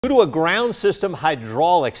Due to a ground system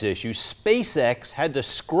hydraulics issue, SpaceX had to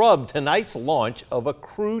scrub tonight's launch of a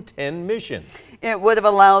Crew 10 mission. It would have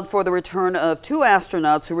allowed for the return of 2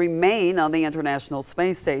 astronauts who remain on the International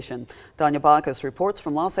Space Station. Danya Bacchus reports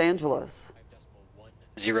from Los Angeles.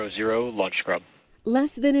 00 launch scrub.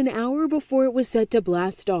 Less than an hour before it was set to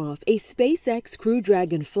blast off, a SpaceX Crew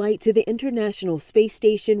Dragon flight to the International Space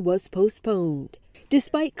Station was postponed.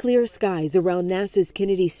 Despite clear skies around NASA's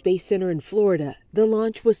Kennedy Space Center in Florida, the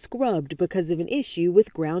launch was scrubbed because of an issue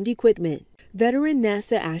with ground equipment. Veteran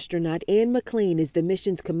NASA astronaut Anne McClain is the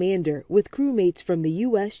mission's commander, with crewmates from the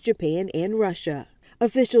U.S., Japan, and Russia.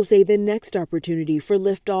 Officials say the next opportunity for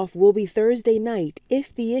liftoff will be Thursday night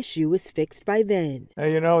if the issue is fixed by then.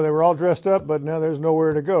 Hey, they were all dressed up, but now there's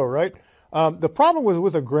nowhere to go, right? The problem was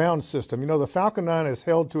with a ground system. The Falcon 9 is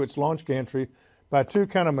held to its launch gantry by 2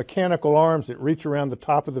 kind of mechanical arms that reach around the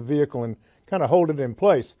top of the vehicle and kind of hold it in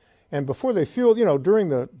place. And before they fuel, during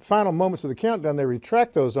the final moments of the countdown, they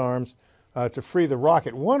retract those arms to free the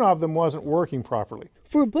rocket. One of them wasn't working properly.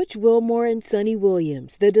 For Butch, Wilmore, and Suni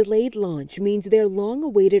Williams, the delayed launch means their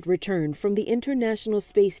long-awaited return from the International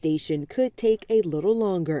Space Station could take a little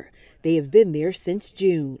longer. They have been there since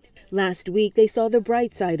June. Last week, they saw the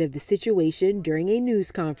bright side of the situation during a news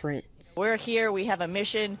conference. We're here, we have a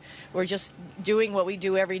mission, we're just doing what we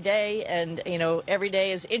do every day, and every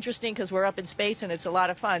day is interesting because we're up in space and it's a lot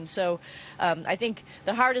of fun. So I think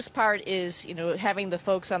the hardest part is, having the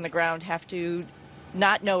folks on the ground have to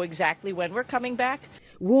not know exactly when we're coming back.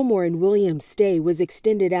 Wilmore and Williams' stay was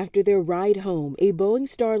extended after their ride home. A Boeing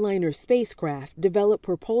Starliner spacecraft developed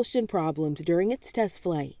propulsion problems during its test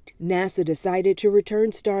flight. NASA decided to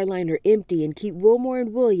return Starliner empty and keep Wilmore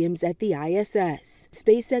and Williams at the ISS.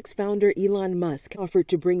 SpaceX founder Elon Musk offered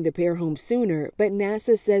to bring the pair home sooner, but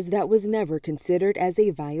NASA says that was never considered as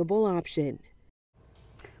a viable option.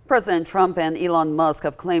 President Trump and Elon Musk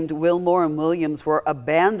have claimed Wilmore and Williams were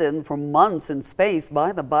abandoned for months in space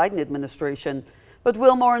by the Biden administration. But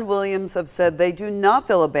Wilmore and Williams have said they do not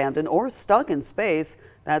feel abandoned or stuck in space.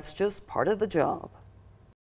 That's just part of the job.